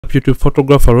YouTube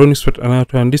photographer running straight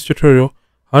another. In this tutorial,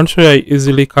 I want to show you how you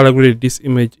easily color grade this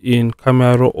image in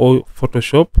Camera Raw or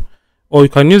Photoshop, or you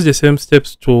can use the same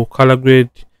steps to color grade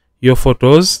your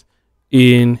photos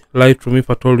in Lightroom if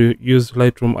at all you use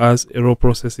Lightroom as a raw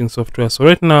processing software. So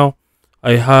right now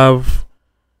I have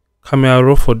Camera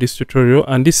Raw for this tutorial,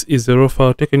 and this is a raw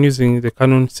file taken using the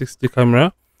Canon 6D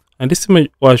camera, and this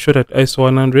image was shot at ISO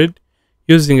 100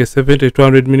 using a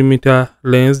 70-200mm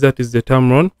lens, that is the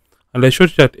Tamron, and I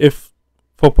shot it at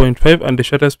f4.5 and the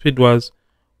shutter speed was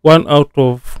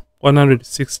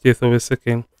 1/160th of a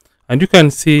second. And you can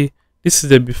see this is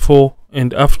the before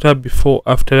and after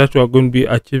that we are going to be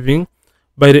achieving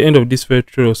by the end of this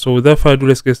tutorial. So without further ado,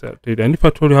 let's get started. And if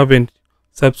at all you haven't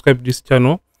subscribed to this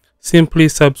channel, simply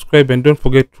subscribe and don't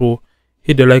forget to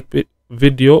hit the like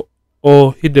video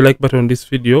or hit the like button on this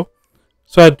video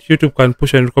so that YouTube can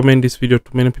push and recommend this video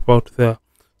to many people out there.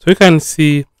 So you can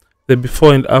see the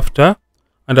before and after,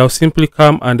 and I'll simply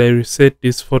come and I reset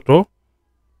this photo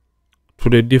to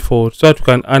the default so that you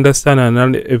can understand and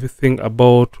learn everything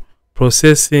about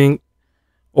processing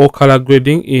or color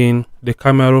grading in the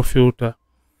Camera Raw filter.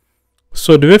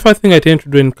 So the very first thing I tend to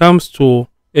do when it comes to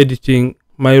editing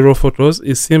my raw photos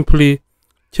is simply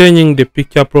changing the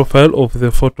picture profile of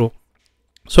the photo.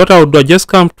 So what I would do, I just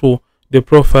come to the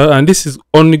profile, and this is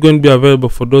only going to be available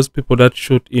for those people that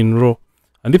shoot in RAW.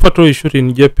 And if at all you shoot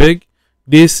in JPEG,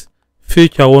 this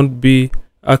feature won't be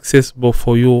accessible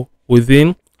for you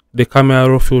within the Camera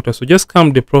Raw filter. So just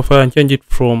come to the profile and change it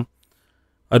from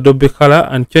Adobe Color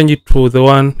and change it to the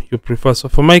one you prefer. So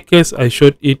for my case, I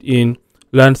shot it in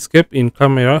landscape in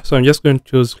camera, so I'm just going to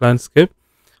choose landscape,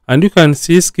 and you can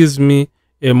see this gives me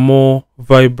a more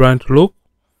vibrant look.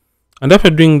 And after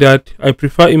doing that, I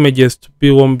prefer images to be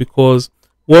warm because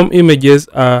warm images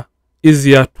are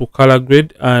easier to color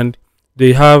grade and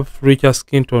they have richer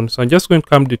skin tones. So I'm just going to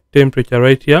come to the temperature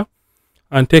right here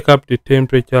and take up the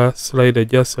temperature slider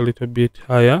just a little bit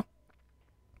higher,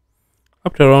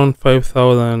 up to around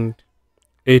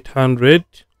 5800,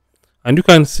 and you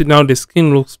can see now the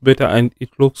skin looks better and it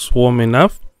looks warm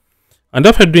enough. And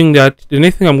after doing that, the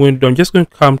next thing I'm going to do, I'm just going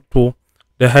to come to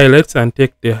the highlights and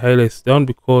take the highlights down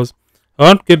because I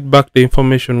want to get back the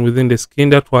information within the skin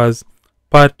that was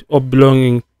part of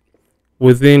belonging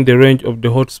within the range of the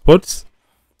hotspots.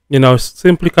 I'll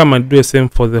simply come and do the same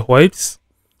for the whites,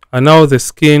 and now the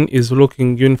skin is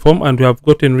looking uniform and we have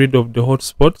gotten rid of the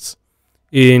hotspots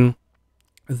in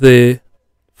the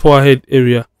forehead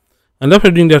area. And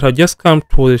after doing that, I'll just come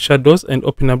to the shadows and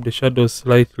open up the shadows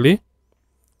slightly,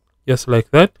 just like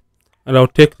that, and I'll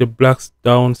take the blacks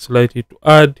down slightly to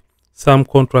add some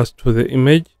contrast to the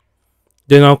image.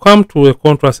 Then I'll come to the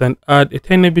contrast and add a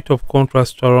tiny bit of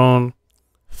contrast to around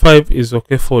 5 is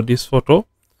okay for this photo.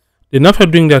 Then after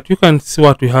doing that, you can see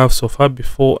what we have so far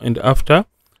before and after,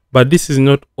 but this is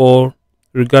not all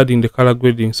regarding the color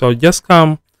grading. So I'll just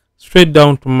come straight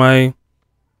down to my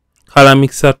color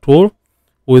mixer tool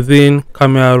within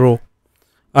Camera Raw.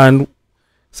 And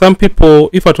some people,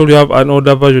 if at all you have an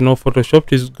older version of Photoshop,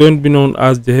 it is going to be known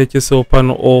as the HSL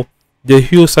panel or the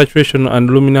hue, saturation and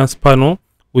luminance panel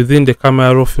within the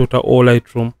Camera Raw filter or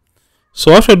Lightroom.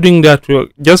 So after doing that, we're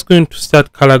just going to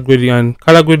start color grading, and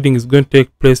color grading is going to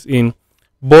take place in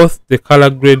both the color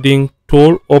grading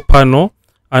tool or panel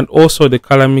and also the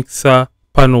color mixer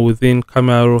panel within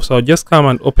Camera Raw. So I'll just come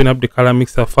and open up the color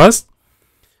mixer first,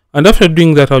 and after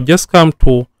doing that, I'll just come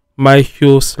to my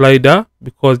hue slider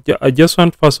because I just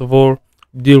want first of all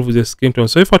deal with the skin tone.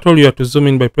 So if at all you have to zoom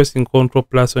in by pressing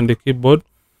Ctrl+ on the keyboard,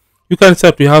 you can see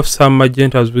that we have some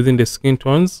magentas within the skin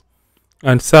tones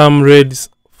and some reds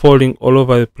falling all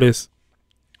over the place.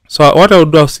 So what I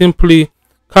would do, I'll simply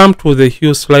come to the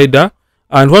hue slider,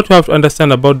 and what you have to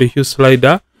understand about the hue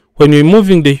slider, when you're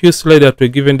moving the hue slider to a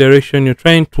given direction, you're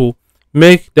trying to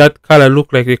make that color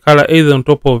look like a color either on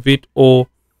top of it or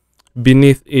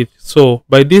beneath it. So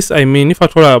by this I mean, if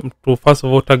at all I'm to first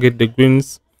of all target the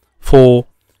greens for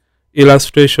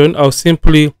illustration, I'll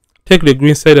simply take the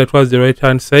green slider towards the right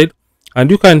hand side, and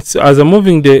you can see as I'm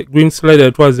moving the green slider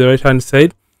towards the right hand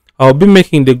side, I'll be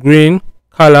making the green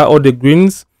color or the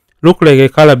greens look like a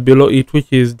color below it,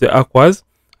 which is the aquas.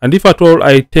 And if at all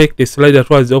I take the slider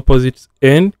towards the opposite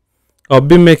end, I'll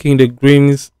be making the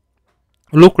greens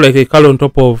look like a color on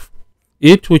top of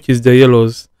it, which is the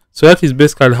yellows. So that is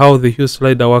basically how the hue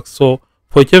slider works. So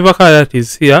for whichever color that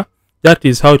is here, that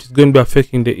is how it is going to be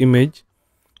affecting the image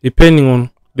depending on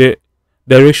the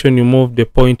direction you move the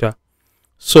pointer.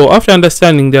 So after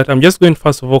understanding that, I'm just going to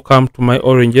first of all come to my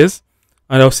oranges,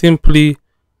 and I'll simply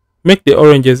make the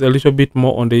oranges a little bit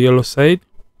more on the yellow side,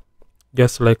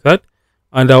 just like that,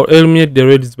 and I'll eliminate the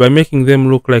reds by making them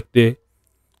look like the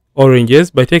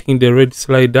oranges by taking the red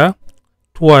slider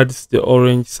towards the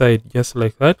orange side, just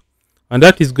like that, and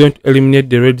that is going to eliminate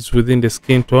the reds within the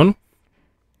skin tone.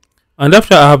 And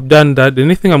after I have done that, the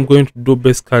next thing I'm going to do,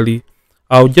 basically,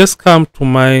 I'll just come to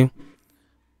my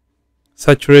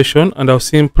saturation and I'll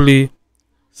simply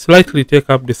slightly take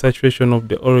up the saturation of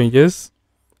the oranges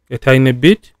a tiny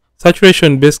bit.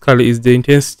 Saturation basically is the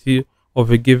intensity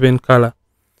of a given color.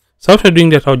 So after doing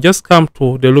that, I'll just come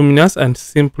to the luminance and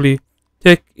simply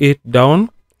take it down,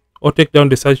 or take down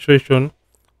the saturation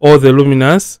or the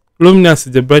luminance. Luminance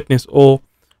is the brightness or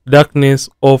darkness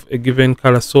of a given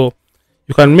color. So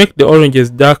you can make the oranges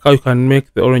darker, you can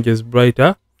make the oranges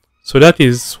brighter. So that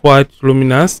is what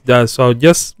luminance does. So I'll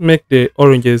just make the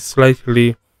oranges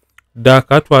slightly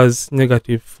darker. It was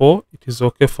 -4. It is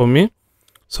okay for me.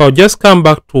 So I'll just come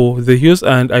back to the hues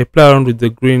and I play around with the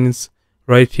greens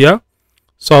right here.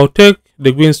 So I'll take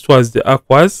the greens towards the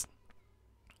aquas,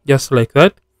 just like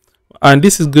that. And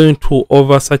this is going to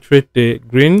oversaturate the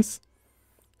greens.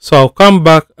 So I'll come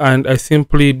back and I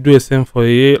simply do the same for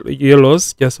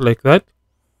yellows, just like that,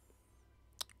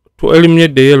 to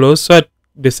eliminate the yellows so that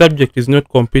the subject is not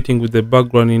competing with the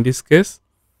background in this case.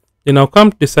 Then I'll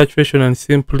come to the saturation and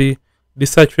simply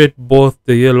desaturate both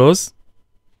the yellows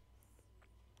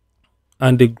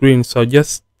and the greens. So I'll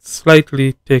just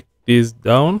slightly take this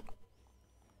down.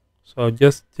 So I'll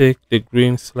just take the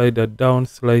green slider down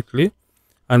slightly.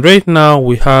 And right now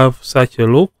we have such a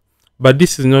look, but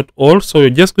this is not all. So we're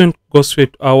just going to go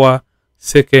straight to our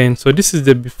second. So this is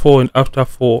the before and after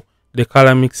for the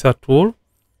color mixer tool,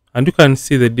 and you can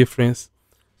see the difference.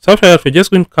 So after that, we're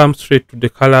just going to come straight to the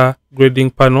color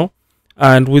grading panel.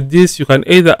 And with this, you can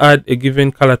either add a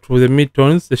given color to the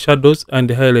midtones, the shadows, and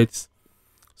the highlights.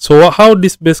 So how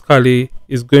this basically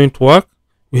is going to work,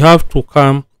 we have to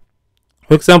come,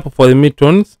 for example, for the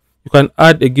midtones, you can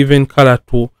add a given color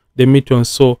to the midtones.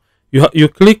 So you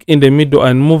click in the middle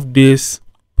and move this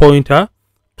pointer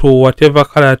to whatever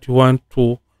color you want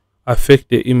to affect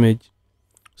the image.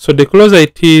 So the closer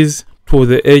it is to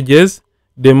the edges,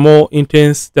 the more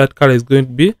intense that color is going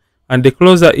to be, and the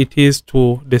closer it is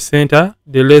to the center,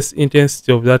 the less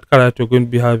intensity of that color you're going to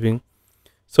be having.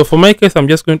 So for my case, I'm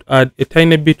just going to add a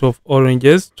tiny bit of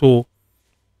oranges to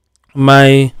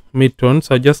my midtone.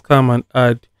 So I just come and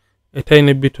add a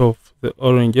tiny bit of the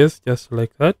oranges, just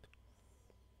like that,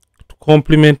 to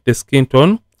complement the skin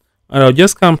tone. And I'll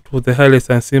just come to the highlights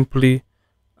and simply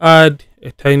add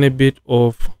a tiny bit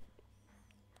of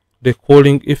the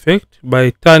cooling effect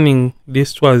by turning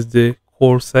this towards the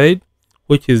cool side,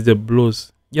 which is the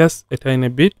blues, just a tiny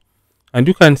bit. And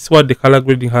you can see what the color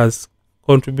grading has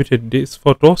contributed to this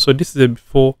photo. So this is the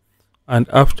before and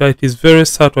after. It is very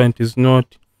subtle and it is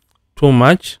not too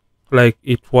much like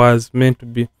it was meant to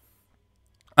be.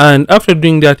 And after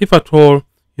doing that, if at all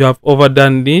you have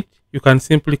overdone it, you can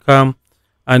simply come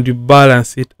and you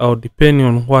balance it out depending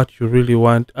on what you really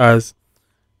want as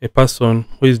a person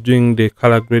who is doing the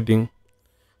color grading.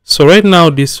 So right now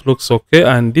this looks okay,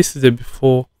 and this is the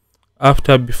before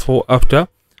after.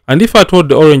 And if at all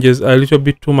the oranges are a little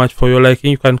bit too much for your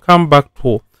liking, you can come back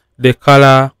to the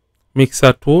color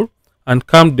mixer tool and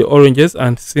come the oranges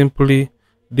and simply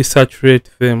desaturate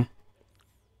them.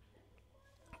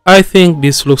 I think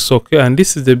this looks okay, and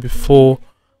this is the before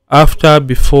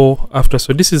after.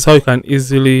 So this is how you can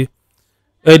easily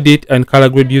edit and color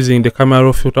grade using the camera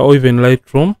raw filter or even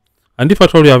Lightroom. And if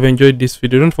at all you have enjoyed this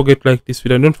video, don't forget to like this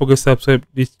video and don't forget to subscribe to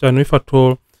this channel. If at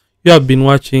all you have been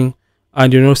watching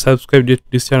and you're not subscribed yet to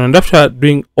this channel, and after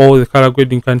doing all the color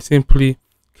grading, you can simply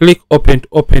click open to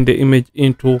open the image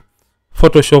into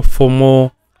Photoshop for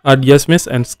more adjustments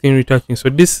and skin retouching. So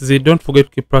this is it. Don't forget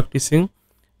to keep practicing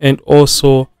and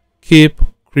also keep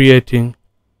creating.